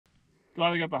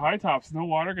Glad I got the high tops. No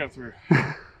water got through.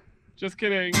 Just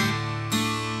kidding.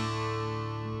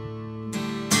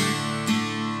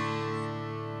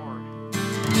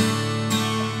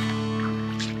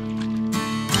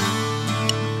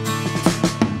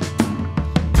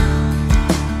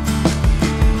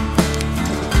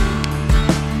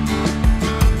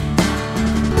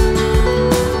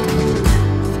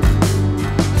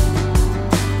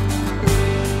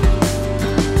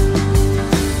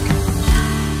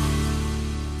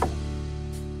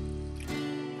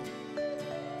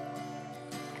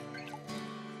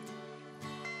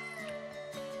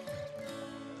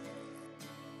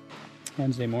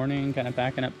 Wednesday morning, kind of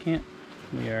packing up camp.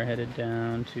 We are headed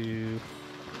down to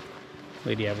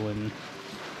Lady Evelyn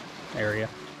area.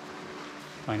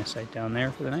 Find a site down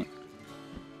there for the night.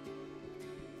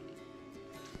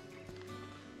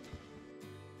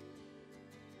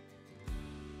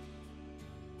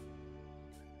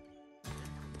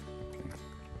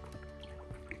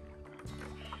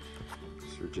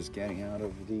 So we're just getting out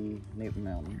of the Nape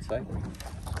Mountain site.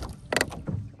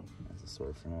 That's a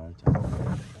story for another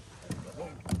time.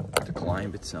 The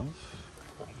climb itself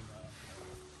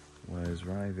was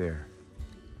right there.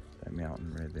 That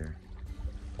mountain right there.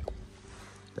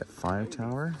 That fire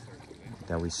tower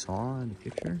that we saw in the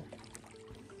picture,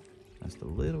 that's the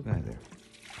little guy there.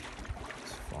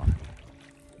 It's far.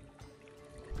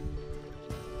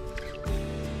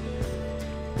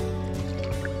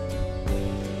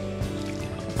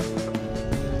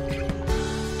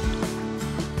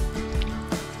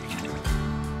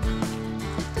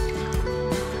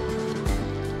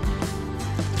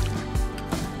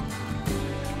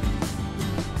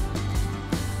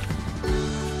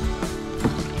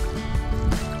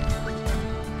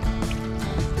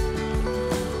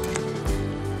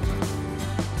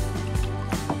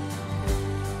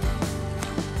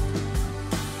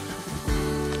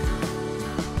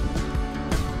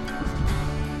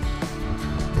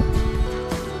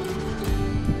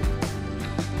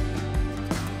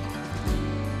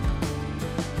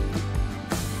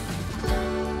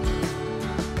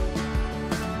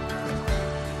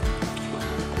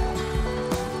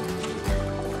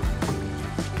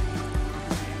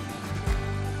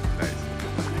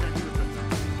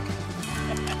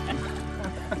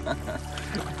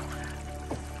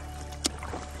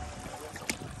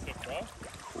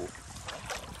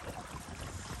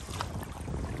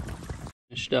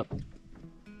 Finished up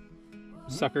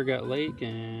Sucker Gut Lake,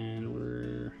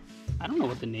 and I don't know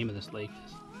what the name of this lake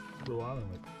is. Blue Island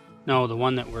Lake. No, the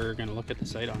one that we're going to look at the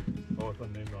site on. Oh, it's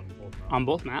unnamed on both maps. On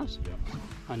both maps? Yeah.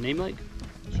 On Name Lake?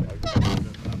 How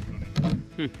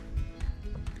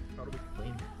do we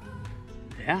claim it?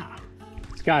 Yeah.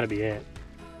 It's got to be it.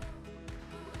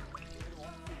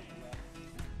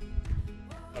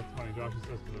 That's funny, Josh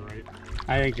says to the right.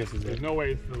 I think this is There's it. no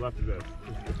way it's to the left of this.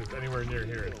 If it's anywhere near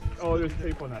here, it's... Oh, there's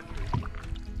tape on that tree.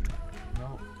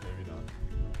 No, maybe not.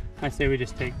 I say we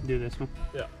just do this one.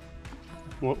 Yeah.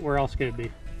 Where else could it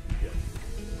be? Yeah.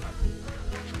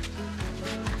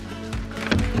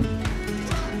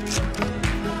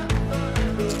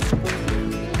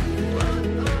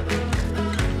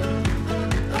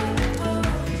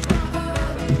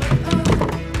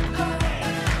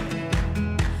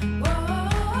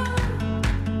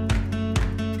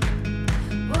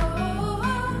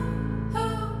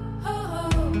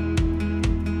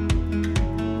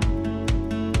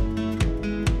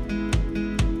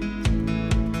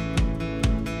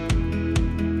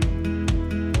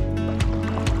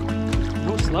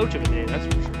 Slouch of a day, that's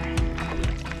for sure.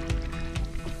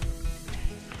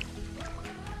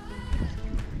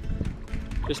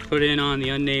 Just put in on the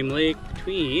unnamed lake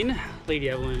between Lady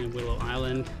Evelyn and Willow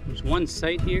Island. There's one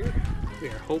site here. We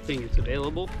are hoping it's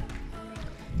available.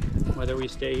 Whether we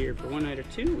stay here for one night or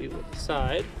two, we will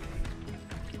decide.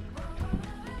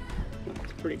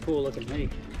 It's a pretty cool looking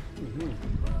lake.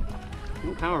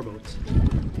 No power boats.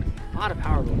 A lot of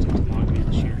power boats in Temagami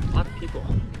this year. A lot of people.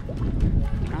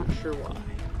 Not sure why.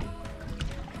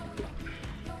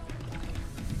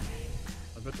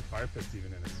 I bet the fire pit's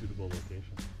even in a suitable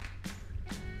location.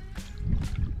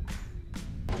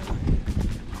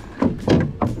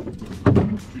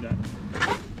 Do that.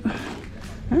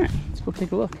 Alright, let's go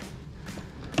take a look.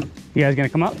 You guys gonna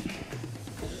come up?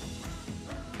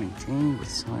 Maintained with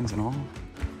signs and all.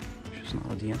 Which is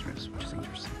not at the entrance, which is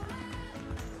interesting.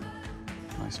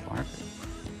 Nice fire pit.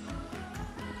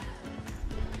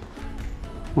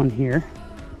 One here.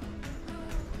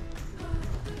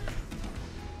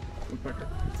 Woodpecker.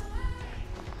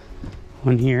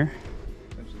 One here.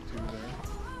 Potentially two there.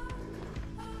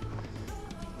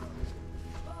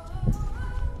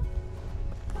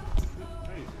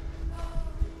 Hey.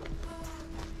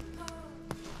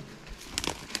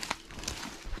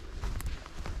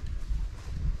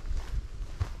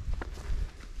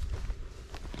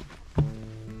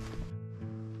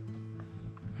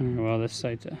 this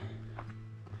site's a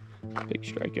big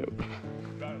strikeout.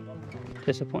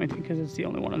 Disappointing because it's the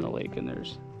only one on the lake and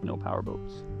there's no power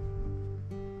boats.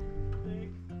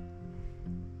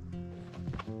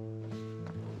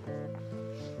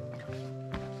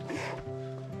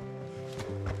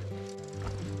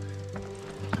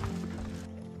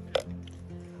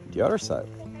 The other side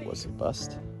was a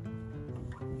bust.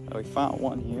 We found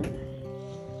one here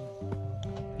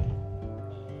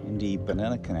in the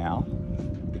banana canal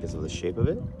because of the shape of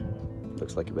it.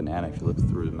 Looks like a banana if you look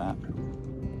through the map.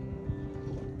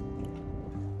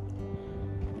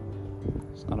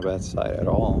 It's not a bad site at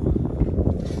all.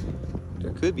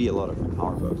 There could be a lot of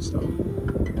power boats though.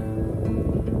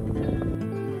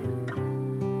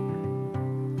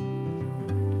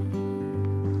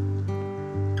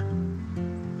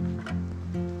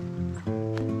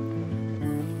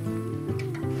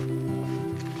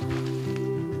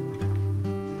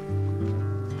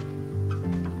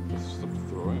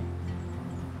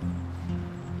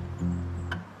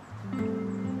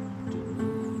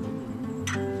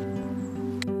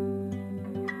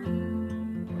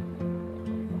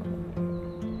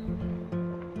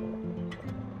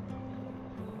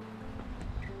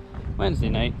 Wednesday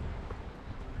night,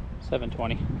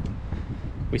 7:20.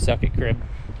 We suck at crib.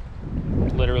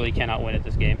 Literally cannot win at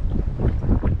this game.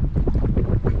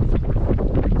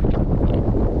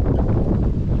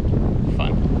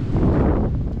 Fun.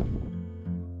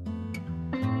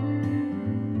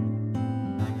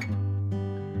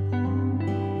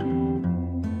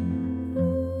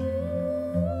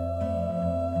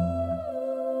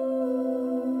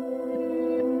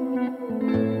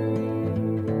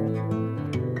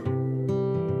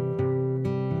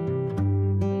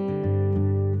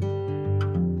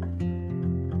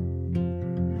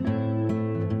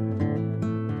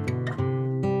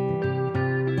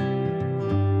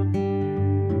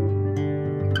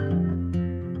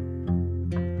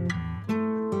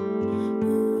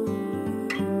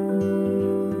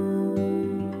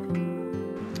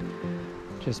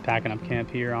 Just packing up camp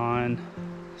here on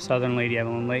southern Lady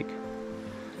Evelyn Lake.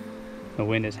 The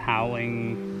wind is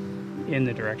howling in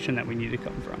the direction that we need to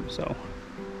come from, so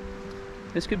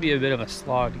this could be a bit of a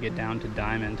slog to get down to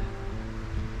Diamond.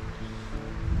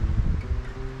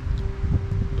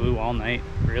 Blew all night,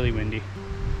 really windy,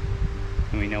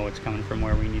 and we know it's coming from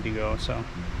where we need to go, so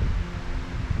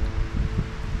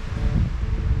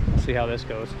we'll see how this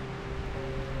goes.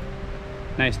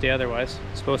 Nice day otherwise.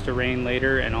 It's supposed to rain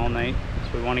later and all night,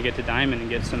 so we want to get to Diamond and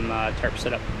get some tarp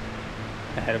set up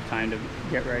ahead of time to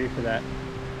get ready for that.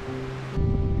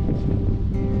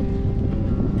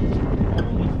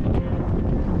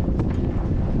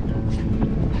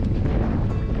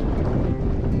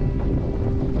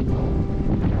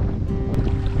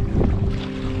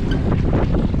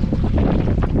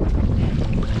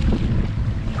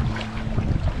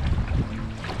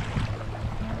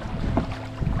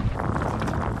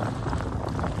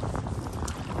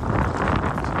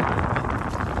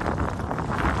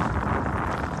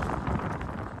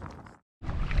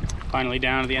 Finally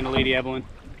down to the end of Lady Evelyn.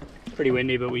 Pretty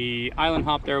windy, but we island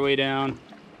hopped our way down.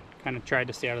 Kind of tried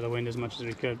to stay out of the wind as much as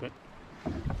we could, but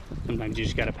sometimes you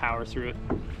just gotta power through it.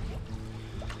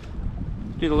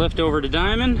 Do the lift over to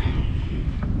Diamond,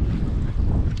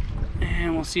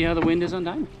 and we'll see how the wind is on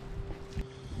Diamond.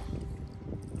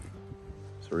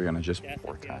 So we're gonna just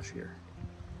forecast here.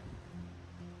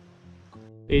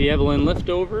 Lady Evelyn lift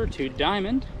over to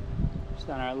Diamond, just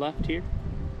on our left here.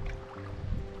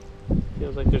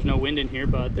 Feels like there's no wind in here,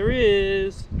 but there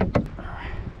is.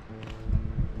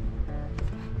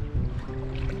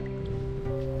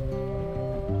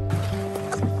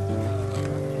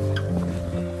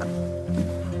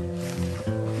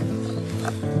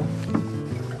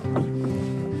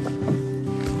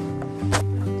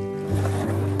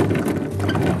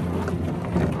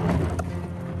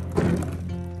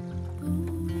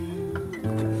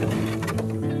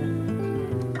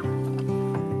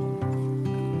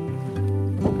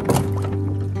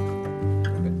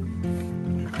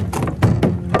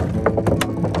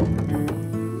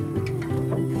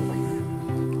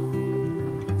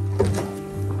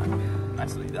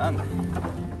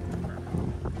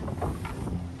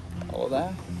 All of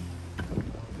that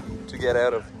to get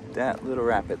out of that little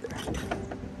rapid there.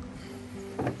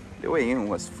 The way in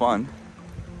was fun.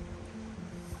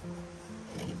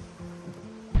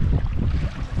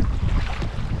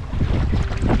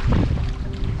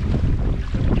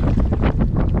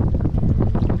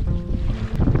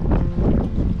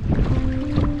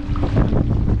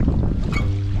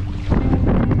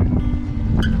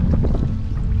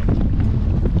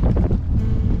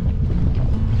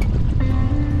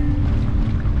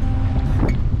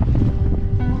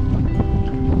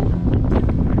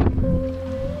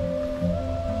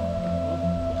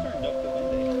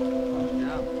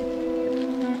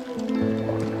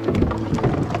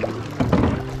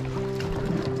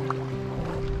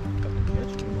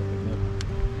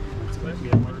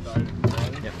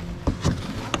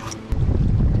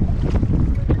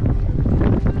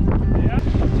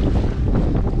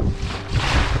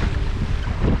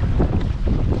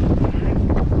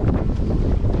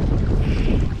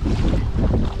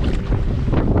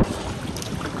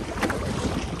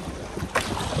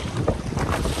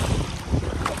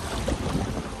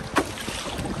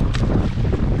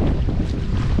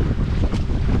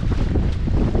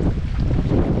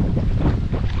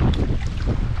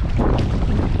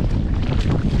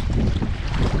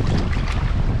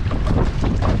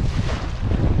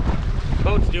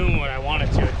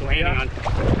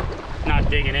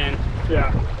 digging in. Yeah.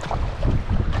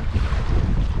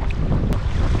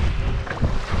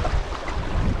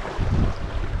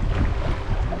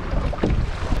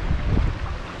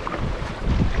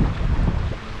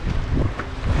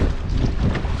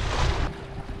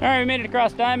 All right, we made it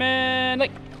across Diamond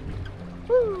Lake.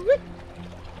 Woo, woo.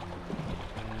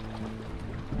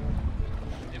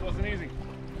 It wasn't easy.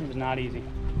 It was not easy.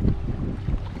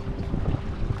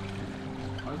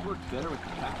 Ours worked better with the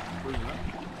pack.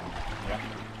 Yeah.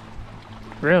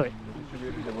 Really? You should be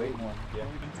able to wait more. Yeah.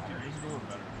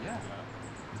 Yeah.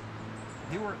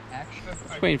 They were actually.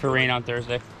 Just waiting for rain on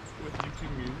Thursday. With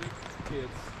YouTube music, it's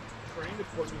trying to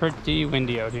put me Pretty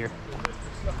windy out here.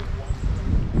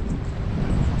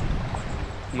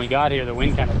 When we got here, the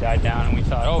wind kind of died down, and we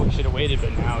thought, oh, we should have waited,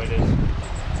 but now it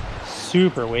is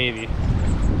super wavy.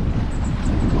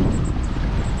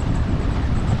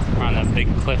 We're on that big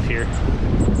cliff here.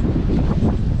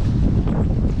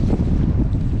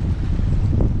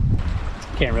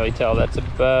 Can't really tell. That's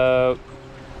about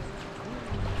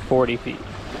 40 feet.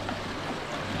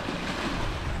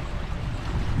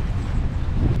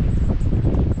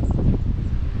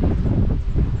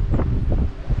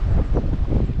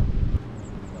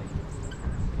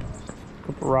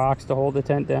 Couple rocks to hold the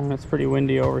tent down. It's pretty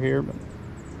windy over here, but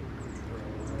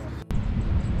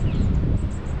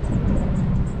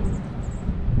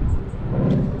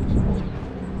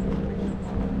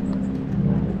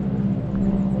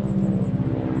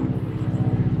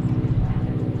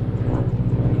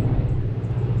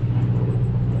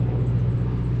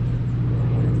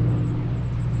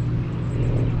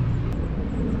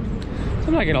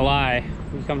I'm not gonna lie,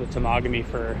 we come to Temagami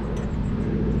for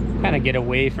kind of get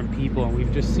away from people, and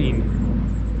we've just seen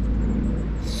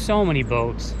so many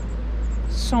boats,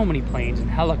 so many planes and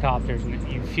helicopters,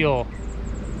 and you feel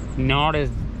not as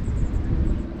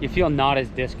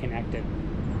disconnected.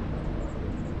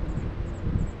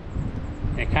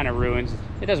 And it kind of ruins,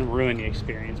 it doesn't ruin the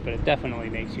experience, but it definitely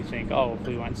makes you think, oh, if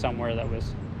we went somewhere that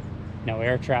was no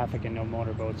air traffic and no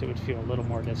motorboats, it would feel a little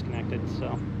more disconnected.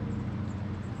 So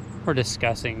we're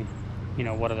discussing, you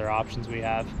know, what other options we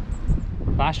have.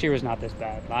 Last year was not this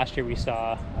bad. Last year we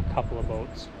saw a couple of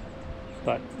boats,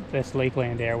 but this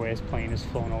Lakeland Airways plane has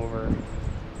flown over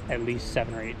at least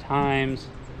 7 or 8 times.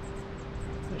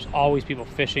 There's always people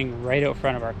fishing right out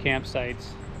front of our campsites.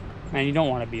 Man, you don't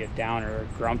want to be a downer or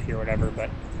grumpy or whatever,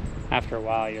 but after a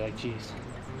while you're like, geez.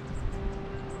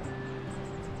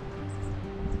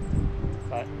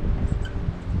 But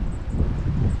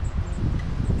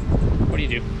what do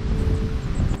you do?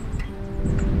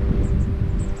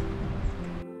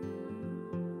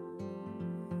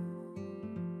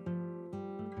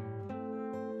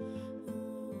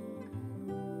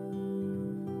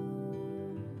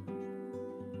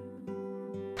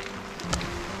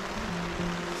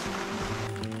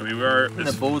 I mean, we're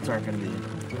The boats aren't going to be.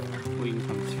 We can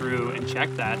come through and check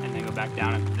that and then go back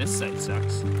down if this site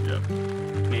sucks. Yep.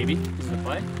 Maybe is the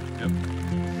play. Yep.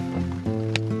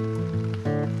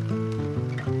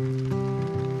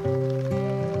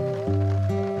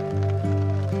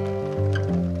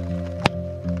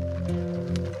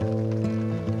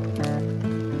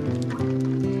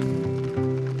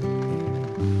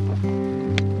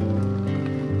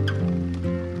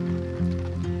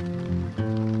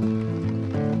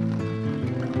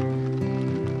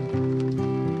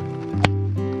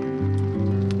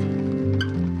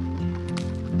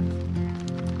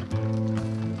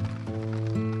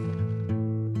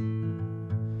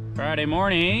 Friday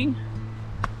morning.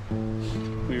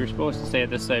 We were supposed to stay at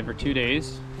this site for 2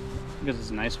 days because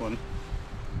it's a nice one,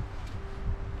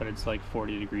 but it's like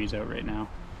 40 degrees out right now.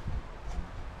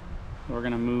 We're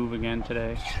gonna move again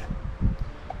today,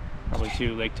 probably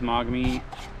to Lake Temagami.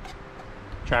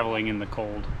 Traveling in the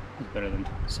cold is better than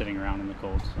sitting around in the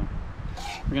cold, so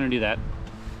we're gonna do that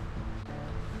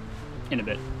in a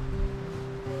bit.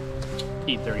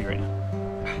 8:30 right now.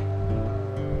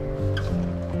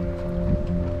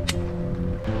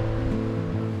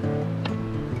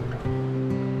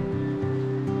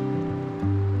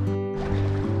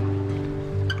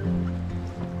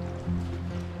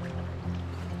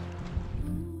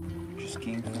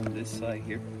 Came from this side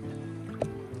here,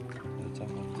 the top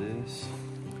of this,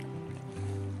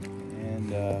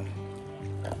 and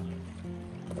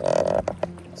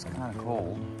it's kind of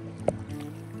cold.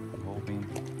 I'm hoping,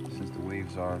 since the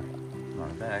waves are on our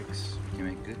backs, we can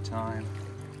make good time.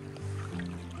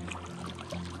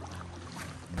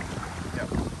 Yep.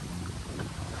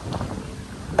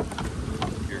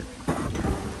 Here.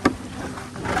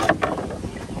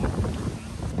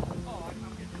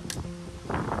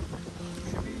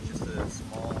 Should be just a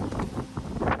small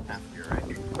half gear, right?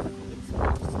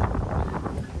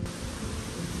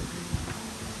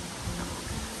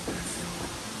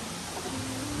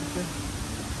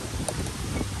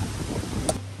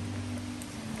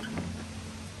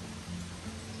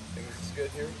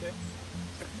 right here, okay?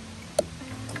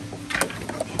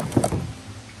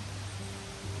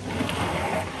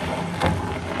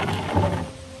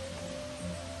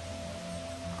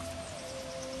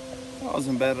 That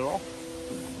wasn't bad at all.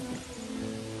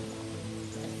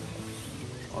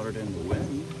 Other than the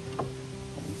wind,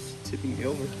 it's tipping me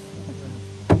over.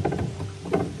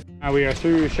 Now we are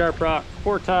through Sharp Rock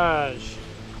Portage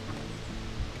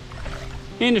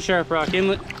into Sharp Rock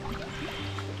Inlet,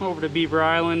 over to Beaver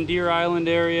Island, Deer Island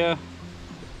area.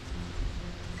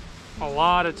 A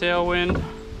lot of tailwind.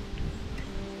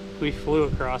 We flew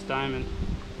across Diamond.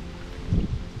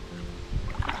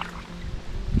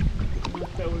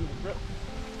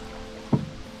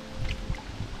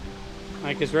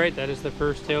 Mike is right, that is the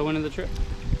first tailwind of the trip.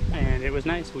 And it was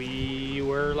nice. We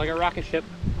were like a rocket ship.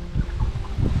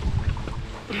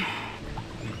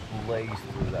 Blazed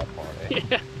through that part, eh?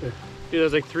 Yeah. Dude, that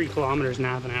was like 3 kilometers in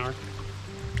half an hour.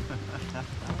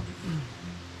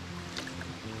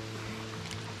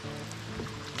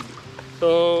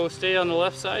 So stay on the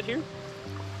left side here.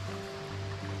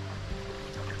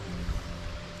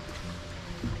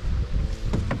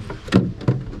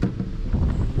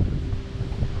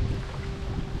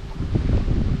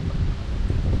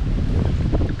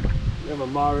 We have a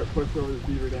moderate push over this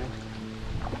beaver dam.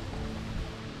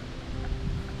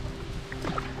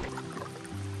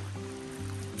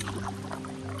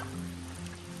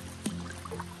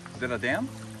 Is that a dam?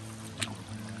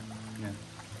 Yeah.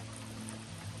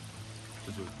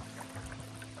 Just do it.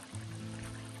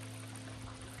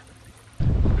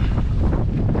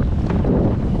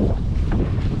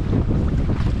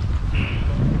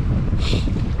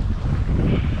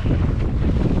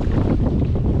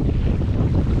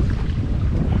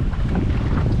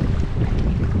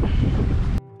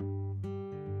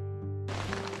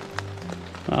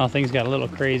 Well, things got a little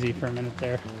crazy for a minute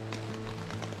there.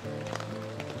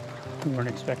 We weren't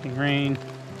expecting rain.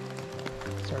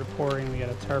 It started pouring, we got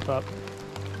a tarp up.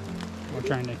 We're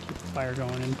trying to keep the fire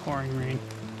going in pouring rain.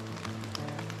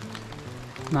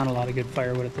 Not a lot of good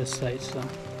firewood at this site, so.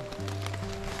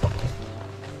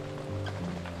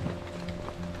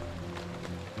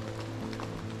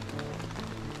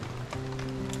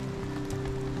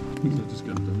 So just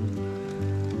got done.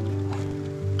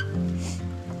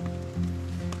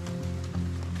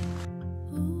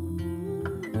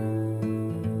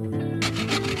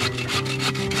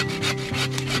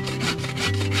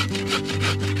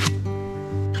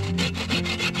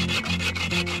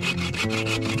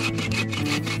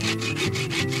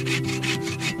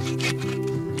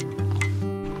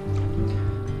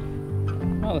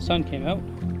 Well, the sun came out.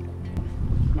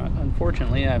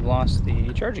 Unfortunately, I've lost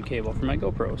the charging cable for my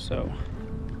GoPro, so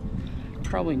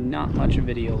probably not much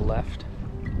video left.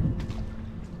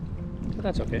 But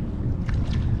that's okay.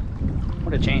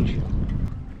 What a change.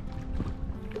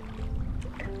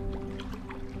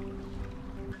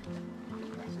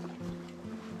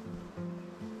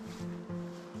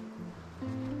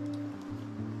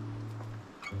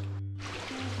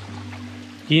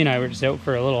 He and I were just out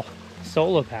for a little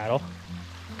solo paddle.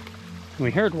 And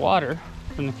we heard water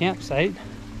from the campsite.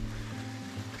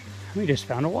 We just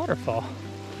found a waterfall.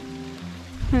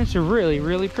 And it's really,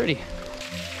 really pretty.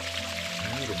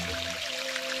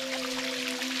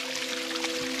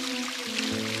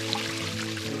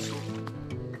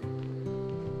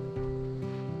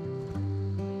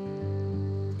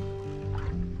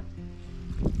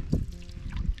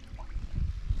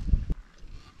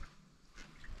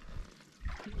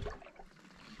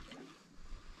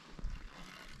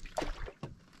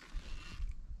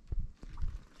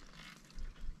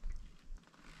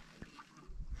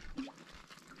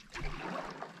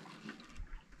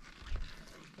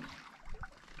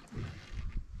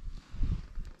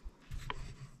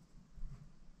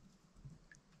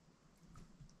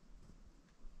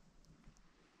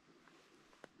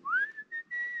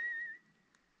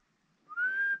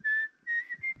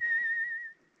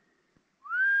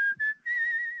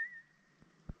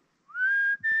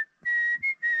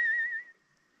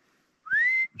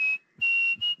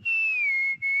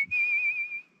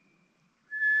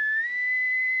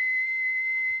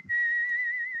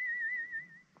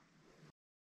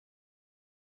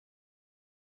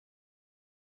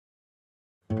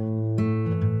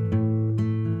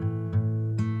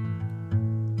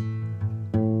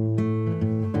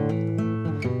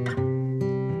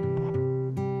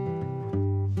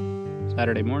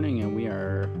 Saturday morning, and we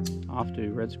are off to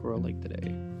Red Squirrel Lake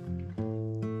today.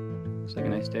 Looks like a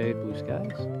nice day, blue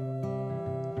skies.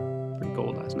 Pretty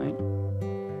cold last night.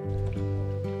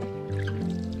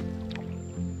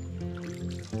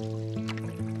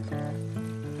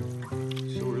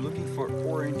 So we're looking for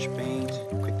 4-inch paint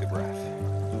pictograph.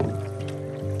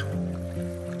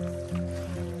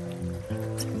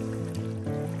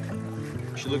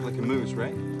 look like a moose,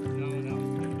 right?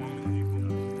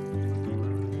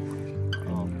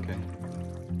 Oh, okay.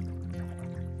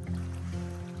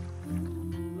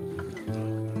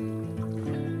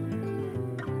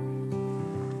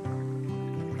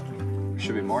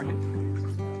 Should we mark it?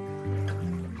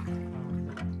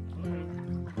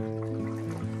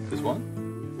 This one?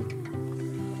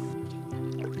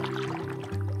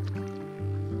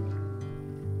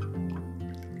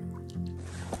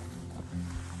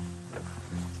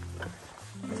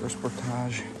 First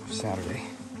portage of Saturday.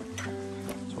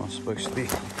 This one's supposed to be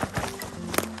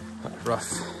quite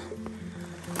rough.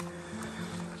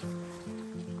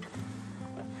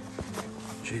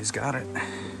 She's got it.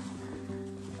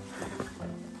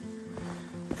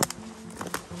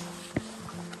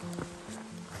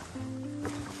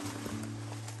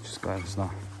 Just glad it's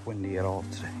not windy at all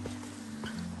today.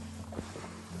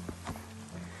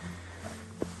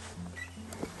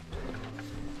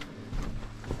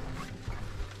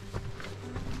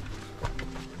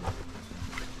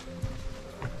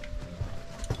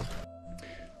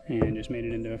 And just made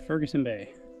it into Ferguson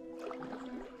Bay.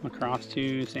 Across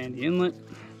to Sandy Inlet,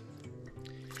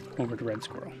 over to Red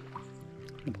Squirrel.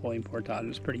 Napoleon Portage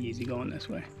is pretty easy going this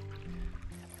way.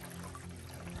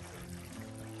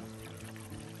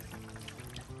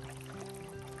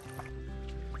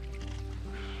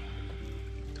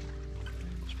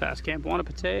 Just past Camp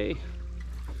Wanapate.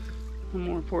 One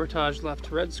more portage left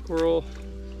to Red Squirrel.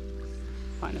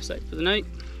 Find a site for the night.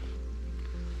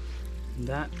 And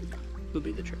that will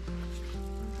be the trip.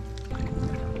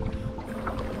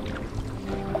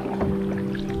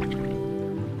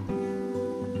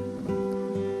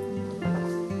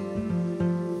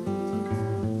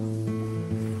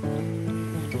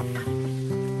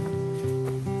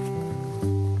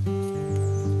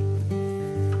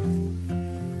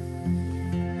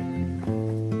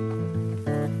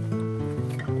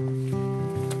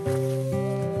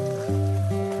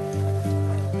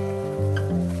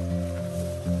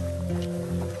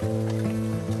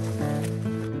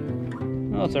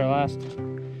 Well, it's our last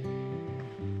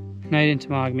night in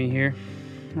Temagami here.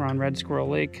 We're on Red Squirrel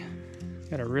Lake.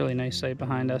 Got a really nice site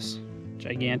behind us,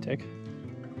 gigantic.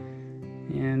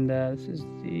 And this is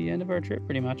the end of our trip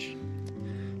pretty much.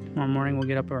 Tomorrow morning we'll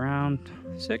get up around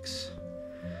 6,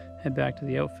 head back to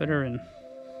the outfitter and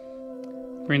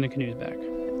bring the canoes back.